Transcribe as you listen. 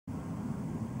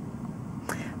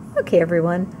Okay,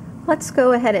 everyone, let's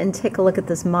go ahead and take a look at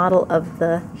this model of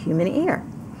the human ear.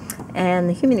 And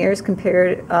the human ear is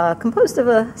composed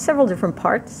of several different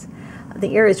parts.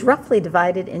 The ear is roughly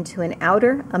divided into an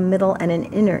outer, a middle, and an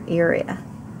inner area.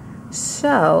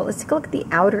 So let's take a look at the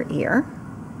outer ear.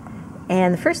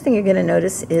 And the first thing you're going to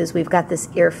notice is we've got this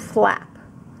ear flap.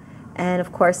 And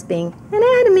of course, being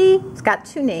anatomy, it's got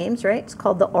two names, right? It's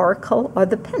called the auricle or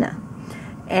the pinna.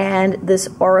 And this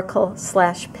auricle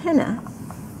 / pinna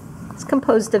is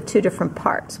composed of two different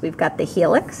parts. We've got the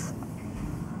helix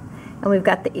and we've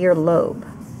got the ear lobe.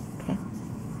 Okay.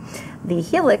 The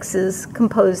helix is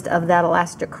composed of that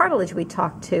elastic cartilage we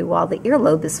talked to, while the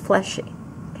earlobe is fleshy.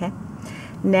 Okay.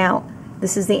 Now,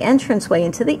 this is the entranceway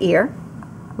into the ear.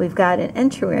 We've got an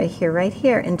entryway here, right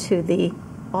here, into the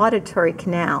auditory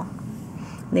canal.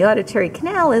 The auditory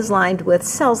canal is lined with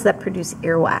cells that produce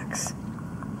earwax.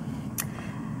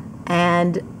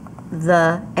 And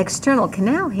the external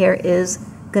canal here is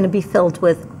going to be filled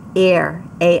with air,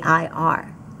 A-I-R.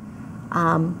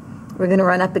 We're going to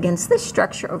run up against this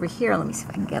structure over here. Let me see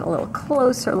if I can get a little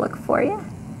closer look for you,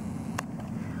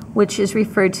 which is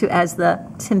referred to as the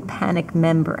tympanic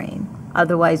membrane,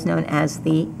 otherwise known as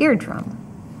the eardrum.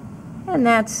 And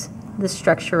that's the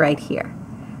structure right here.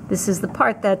 This is the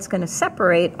part that's going to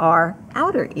separate our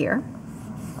outer ear,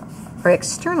 or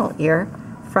external ear,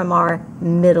 from our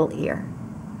middle ear.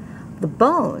 The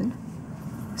bone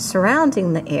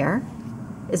surrounding the ear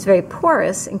is very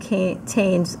porous and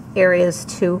contains areas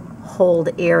to hold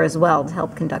air as well to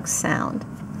help conduct sound.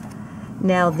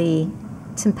 Now, the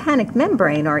tympanic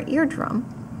membrane, or eardrum,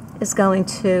 is going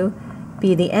to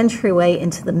be the entryway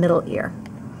into the middle ear.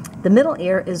 The middle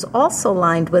ear is also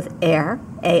lined with air,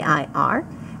 A-I-R,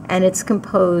 and it's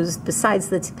composed, besides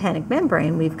the tympanic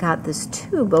membrane, we've got this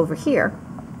tube over here.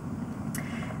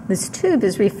 This tube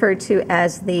is referred to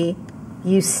as the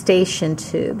eustachian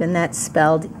tube, and that's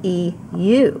spelled E-U-S-T-I-A-N.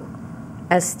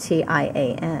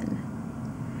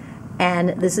 And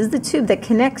this is the tube that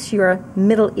connects your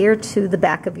middle ear to the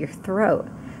back of your throat.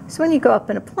 So when you go up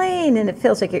in a plane and it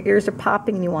feels like your ears are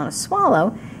popping and you want to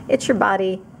swallow, it's your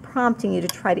body prompting you to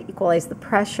try to equalize the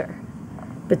pressure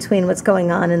between what's going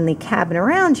on in the cabin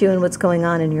around you and what's going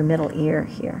on in your middle ear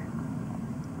here.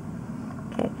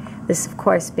 Okay. This, of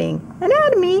course, being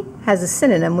anatomy, has a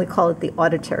synonym. We call it the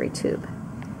auditory tube.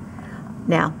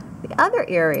 Now, the other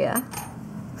area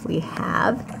we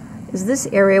have is this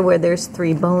area where there's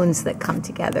three bones that come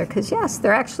together, because yes,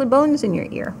 there are actually bones in your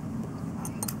ear.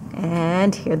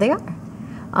 And here they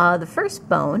are. The first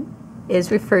bone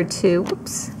is referred to,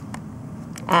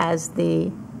 as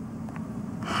the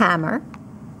hammer,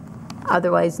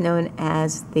 otherwise known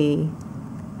as the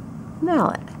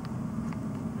mallet.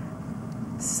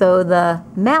 So the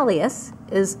malleus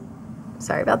is,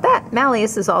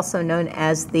 malleus is also known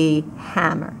as the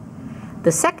hammer.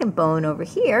 The second bone over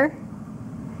here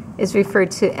is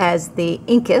referred to as the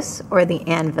incus, or the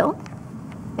anvil.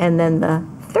 And then the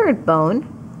third bone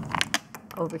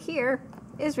over here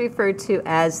is referred to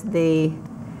as the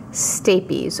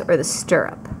stapes, or the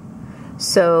stirrup.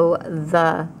 So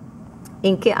the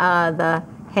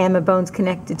hammer bone's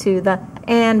connected to the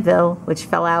anvil, which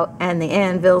fell out, and the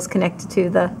anvil's connected to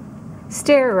the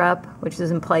stirrup, which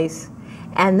is in place.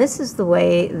 And this is the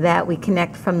way that we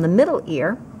connect from the middle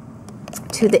ear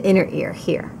to the inner ear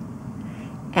here.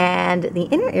 And the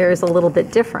inner ear is a little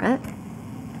bit different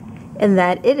in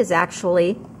that it is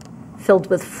actually filled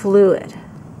with fluid.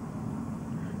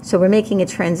 So we're making a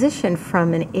transition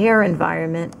from an air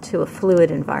environment to a fluid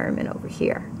environment over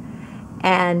here.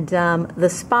 And the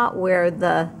spot where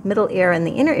the middle ear and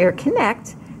the inner ear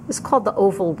connect is called the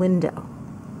oval window.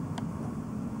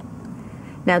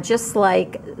 Now, just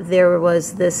like there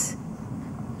was this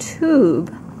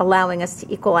tube allowing us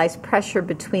to equalize pressure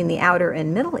between the outer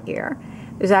and middle ear,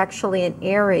 there's actually an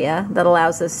area that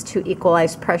allows us to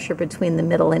equalize pressure between the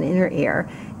middle and inner ear,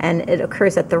 and it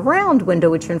occurs at the round window,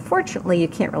 which unfortunately you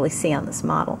can't really see on this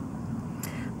model.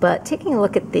 But taking a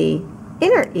look at the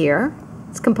inner ear,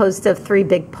 it's composed of three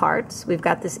big parts. We've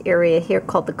got this area here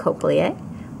called the cochlea,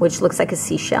 which looks like a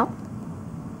seashell.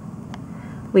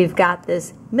 We've got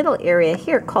this middle area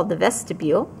here called the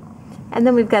vestibule, and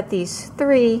then we've got these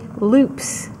three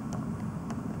loops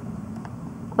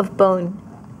of bone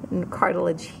and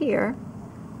cartilage here,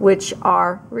 which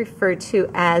are referred to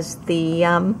as the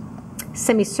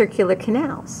semicircular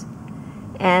canals.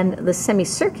 And the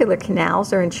semicircular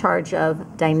canals are in charge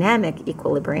of dynamic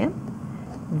equilibrium.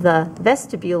 The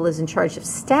vestibule is in charge of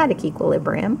static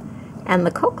equilibrium, and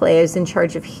the cochlea is in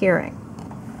charge of hearing.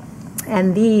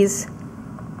 And these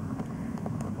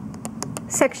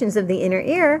sections of the inner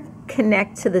ear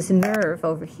connect to this nerve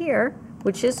over here,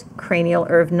 which is cranial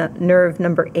nerve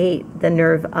number 8, the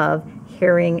nerve of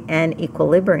hearing and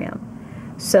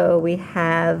equilibrium. So we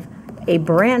have a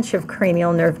branch of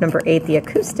cranial nerve number 8, the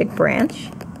acoustic branch,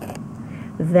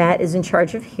 that is in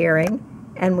charge of hearing,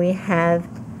 and we have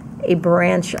a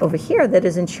branch over here that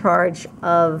is in charge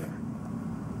of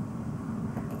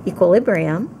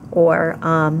equilibrium, or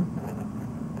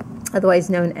otherwise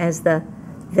known as the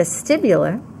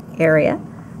vestibular area.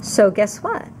 So guess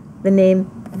what? The name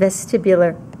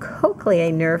vestibular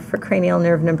cochlear nerve for cranial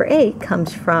nerve number 8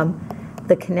 comes from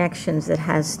the connections it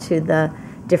has to the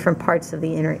different parts of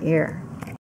the inner ear.